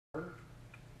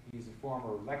He's a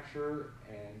former lecturer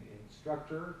and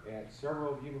instructor at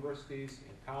several universities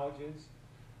and colleges,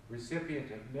 recipient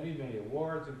of many, many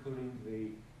awards, including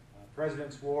the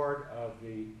President's Award of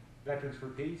the Veterans for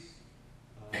Peace.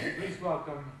 Please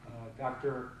welcome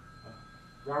Dr.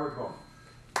 Robert Bowman.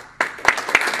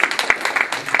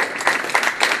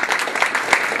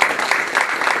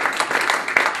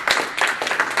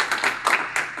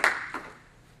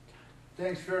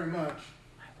 Thanks very much.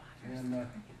 And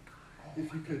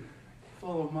if you could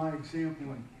follow my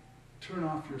example and turn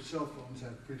off your cell phones, I'd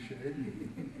appreciate it.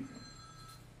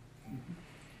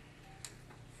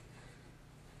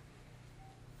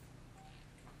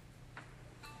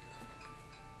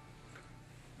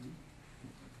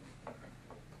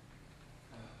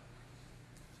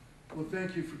 Well,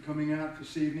 thank you for coming out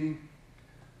this evening.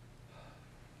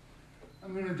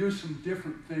 I'm going to do some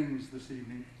different things this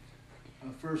evening.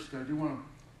 First, I do want to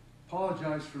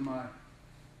apologize for my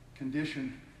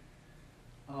condition.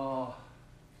 I'm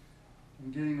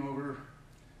getting over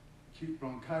acute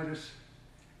bronchitis,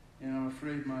 and I'm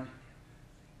afraid my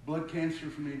blood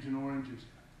cancer from Agent Orange is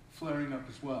flaring up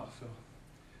as well. So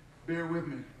bear with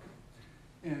me.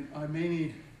 And I may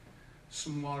need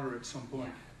some water at some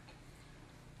point.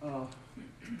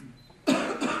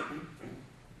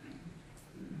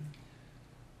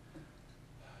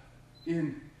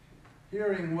 In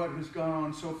hearing what has gone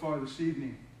on so far this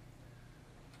evening,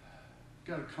 I've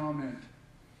got a comment.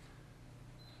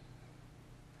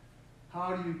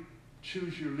 How do you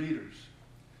choose your leaders?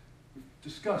 We've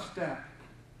discussed that.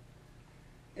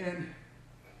 And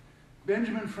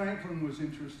Benjamin Franklin was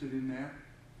interested in that.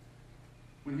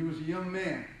 When he was a young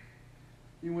man,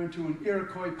 he went to an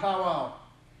Iroquois powwow,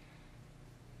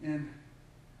 and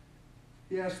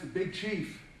he asked the big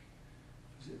chief,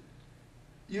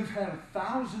 "You've had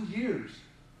 1,000 years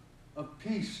of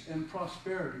peace and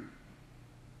prosperity.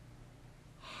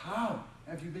 How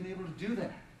have you been able to do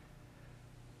that?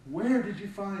 Where did you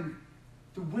find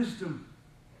the wisdom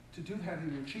to do that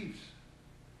in your chiefs?"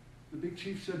 The big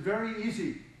chief said, "Very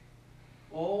easy.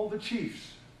 All the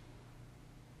chiefs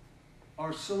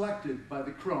are selected by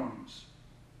the crones,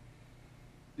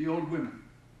 the old women,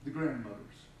 the grandmothers.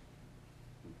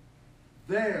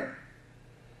 There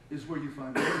is where you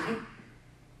find wisdom.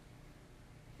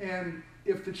 And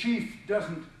if the chief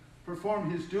doesn't perform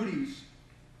his duties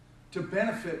to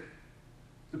benefit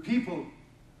the people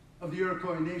of the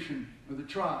Iroquois nation, or the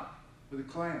tribe, or the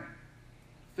clan,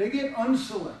 they get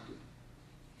unselected.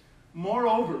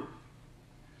 Moreover,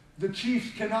 the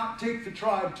chiefs cannot take the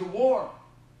tribe to war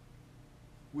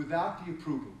without the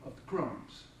approval of the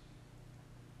crones."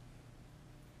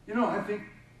 You know, I think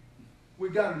we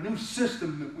got a new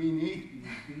system that we need.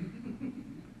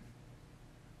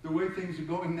 The way things are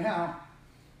going now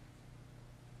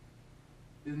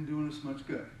isn't doing us much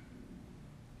good.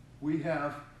 We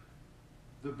have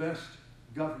the best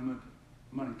government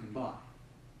money can buy.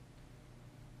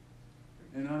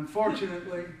 And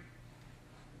unfortunately,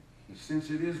 since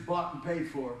it is bought and paid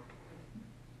for,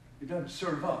 it doesn't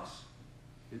serve us.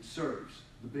 It serves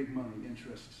the big money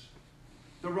interests.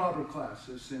 The robber class,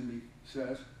 as Cindy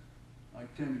says. I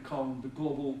tend to call them the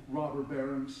global robber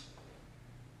barons.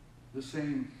 The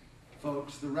same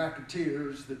folks, the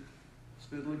racketeers that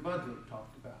Spiddly Butler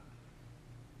talked about.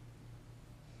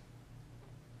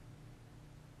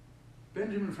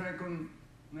 Benjamin Franklin,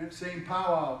 in that same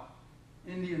powwow,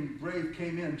 Indian brave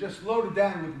came in, just loaded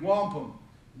down with wampum,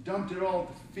 dumped it all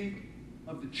at the feet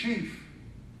of the chief.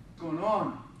 Going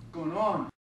on, going on.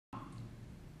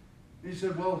 He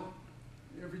said, "Well,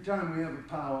 every time we have a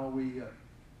powwow, we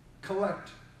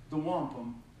collect the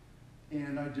wampum,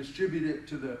 and I distribute it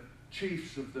to the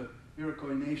chiefs of the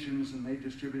Iroquois nations, and they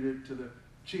distribute it to the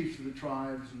chiefs of the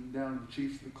tribes, and down to the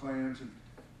chiefs of the clans, and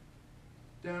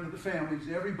down to the families.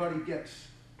 Everybody gets.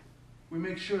 We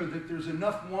make sure that there's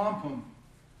enough wampum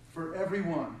for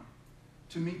everyone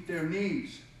to meet their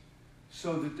needs,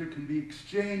 so that there can be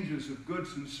exchanges of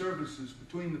goods and services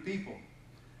between the people,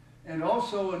 and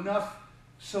also enough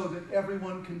so that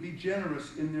everyone can be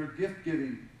generous in their gift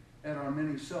giving at our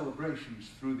many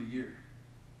celebrations through the year."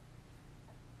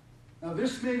 Now,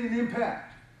 this made an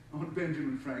impact on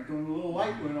Benjamin Franklin. A little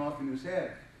light went off in his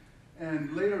head.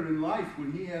 And later in life,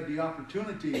 when he had the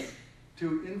opportunity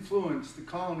to influence the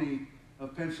colony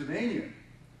of Pennsylvania,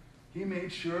 he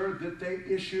made sure that they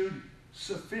issued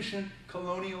sufficient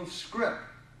colonial scrip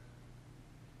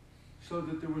so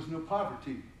that there was no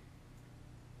poverty,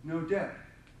 no debt.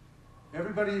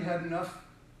 Everybody had enough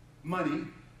money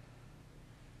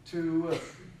to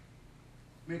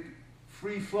make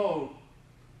free flow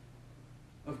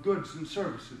of goods and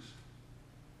services.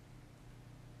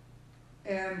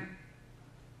 And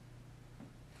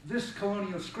this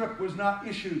colonial scrip was not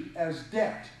issued as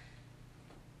debt.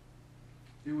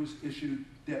 It was issued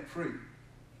debt-free.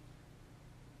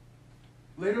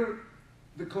 Later,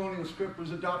 the colonial scrip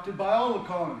was adopted by all the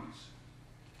colonies.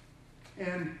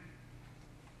 And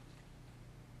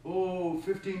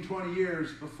 15, 20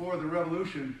 years before the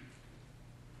Revolution,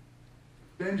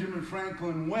 Benjamin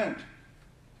Franklin went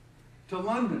to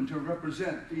London to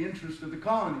represent the interest of the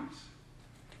colonies.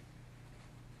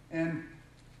 And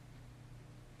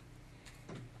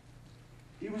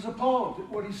he was appalled at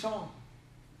what he saw.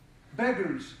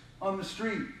 Beggars on the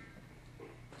street,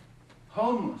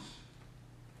 homeless,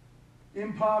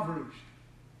 impoverished,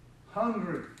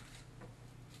 hungry,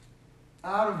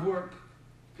 out of work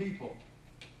people.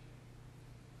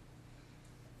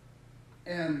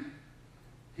 And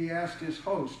he asked his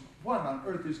host, what on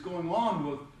earth is going on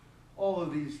with all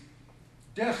of these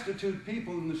destitute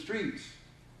people in the streets?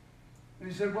 And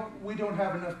he said, well, we don't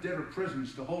have enough debtor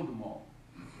prisons to hold them all.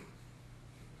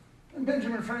 And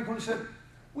Benjamin Franklin said,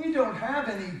 we don't have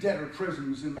any debtor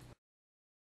prisons in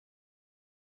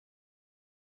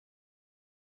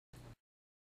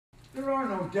There are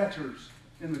no debtors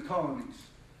in the colonies.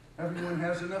 Everyone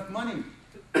has enough money.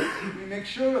 We make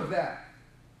sure of that.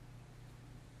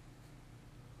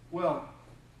 Well,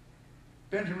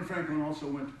 Benjamin Franklin also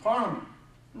went to Parliament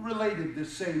and related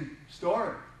this same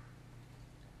story.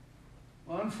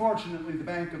 Well, unfortunately, the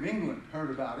Bank of England heard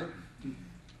about it.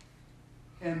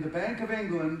 And the Bank of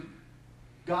England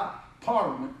got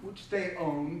Parliament, which they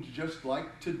owned just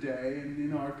like today and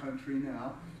in our country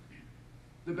now.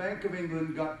 The Bank of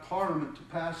England got Parliament to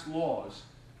pass laws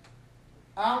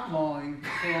outlawing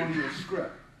colonial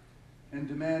scrip and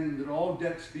demanding that all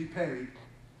debts be paid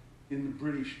in the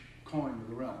British coin of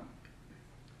the realm.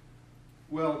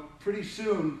 Well, pretty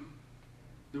soon,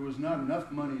 there was not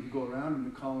enough money to go around in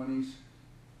the colonies,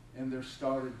 and there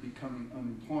started becoming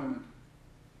unemployment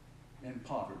and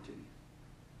poverty.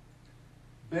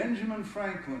 Benjamin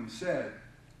Franklin said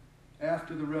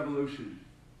after the Revolution,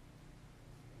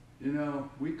 you know,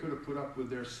 we could have put up with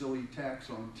their silly tax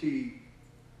on tea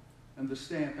and the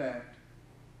Stamp Act,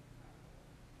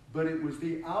 but it was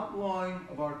the outlawing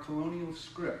of our colonial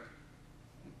scrip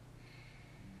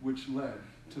which led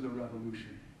to the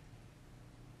Revolution.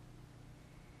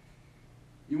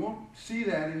 You won't see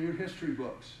that in your history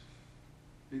books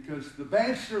because the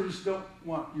banksters don't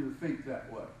want you to think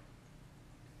that way.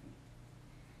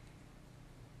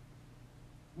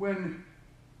 When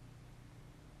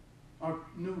our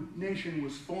new nation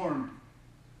was formed,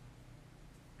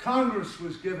 Congress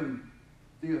was given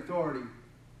the authority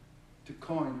to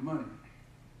coin money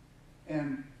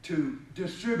and to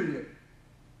distribute it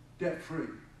debt-free.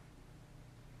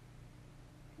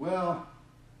 Well,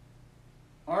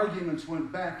 arguments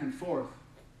went back and forth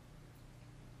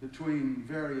between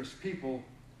various people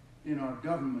in our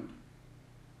government.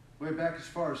 Way back as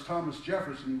far as Thomas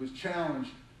Jefferson, he was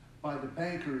challenged by the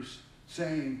bankers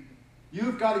saying,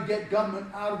 you've got to get government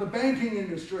out of the banking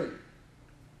industry.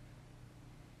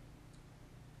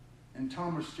 And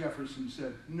Thomas Jefferson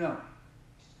said, no.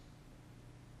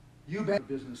 You bank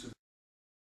the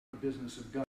business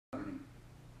of governing.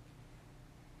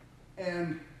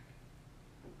 And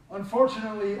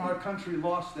unfortunately, our country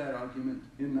lost that argument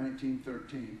in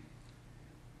 1913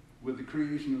 with the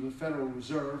creation of the Federal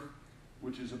Reserve,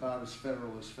 which is about as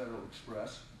Federal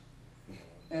Express.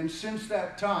 And since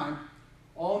that time,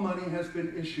 all money has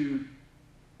been issued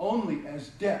only as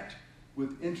debt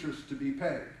with interest to be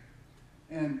paid.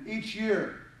 And each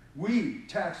year, we,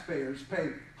 taxpayers, pay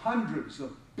hundreds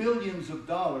of billions of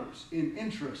dollars in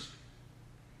interest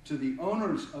to the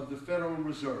owners of the Federal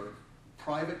Reserve,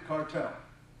 private cartel,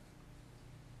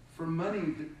 for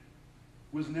money that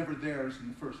was never theirs in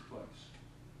the first place.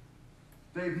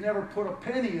 They've never put a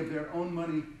penny of their own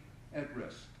money at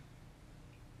risk.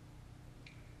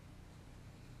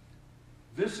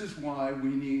 This is why we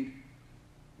need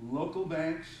local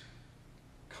banks,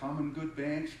 common good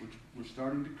banks, which we're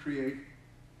starting to create,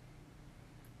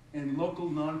 and local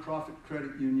nonprofit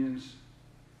credit unions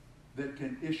that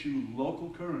can issue local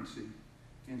currency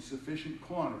in sufficient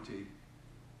quantity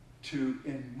to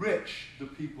enrich the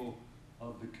people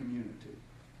of the community.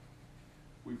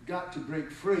 We've got to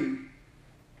break free.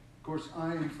 Of course,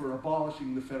 I am for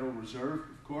abolishing the Federal Reserve,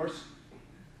 of course,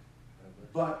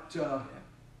 but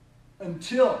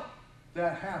until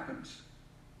that happens,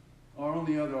 our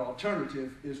only other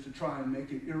alternative is to try and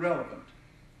make it irrelevant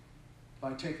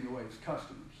by taking away its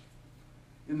customers.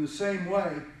 In the same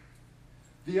way,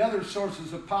 the other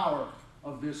sources of power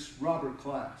of this robber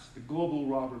class, the global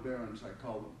robber barons I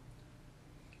call them,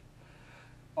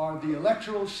 are the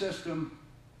electoral system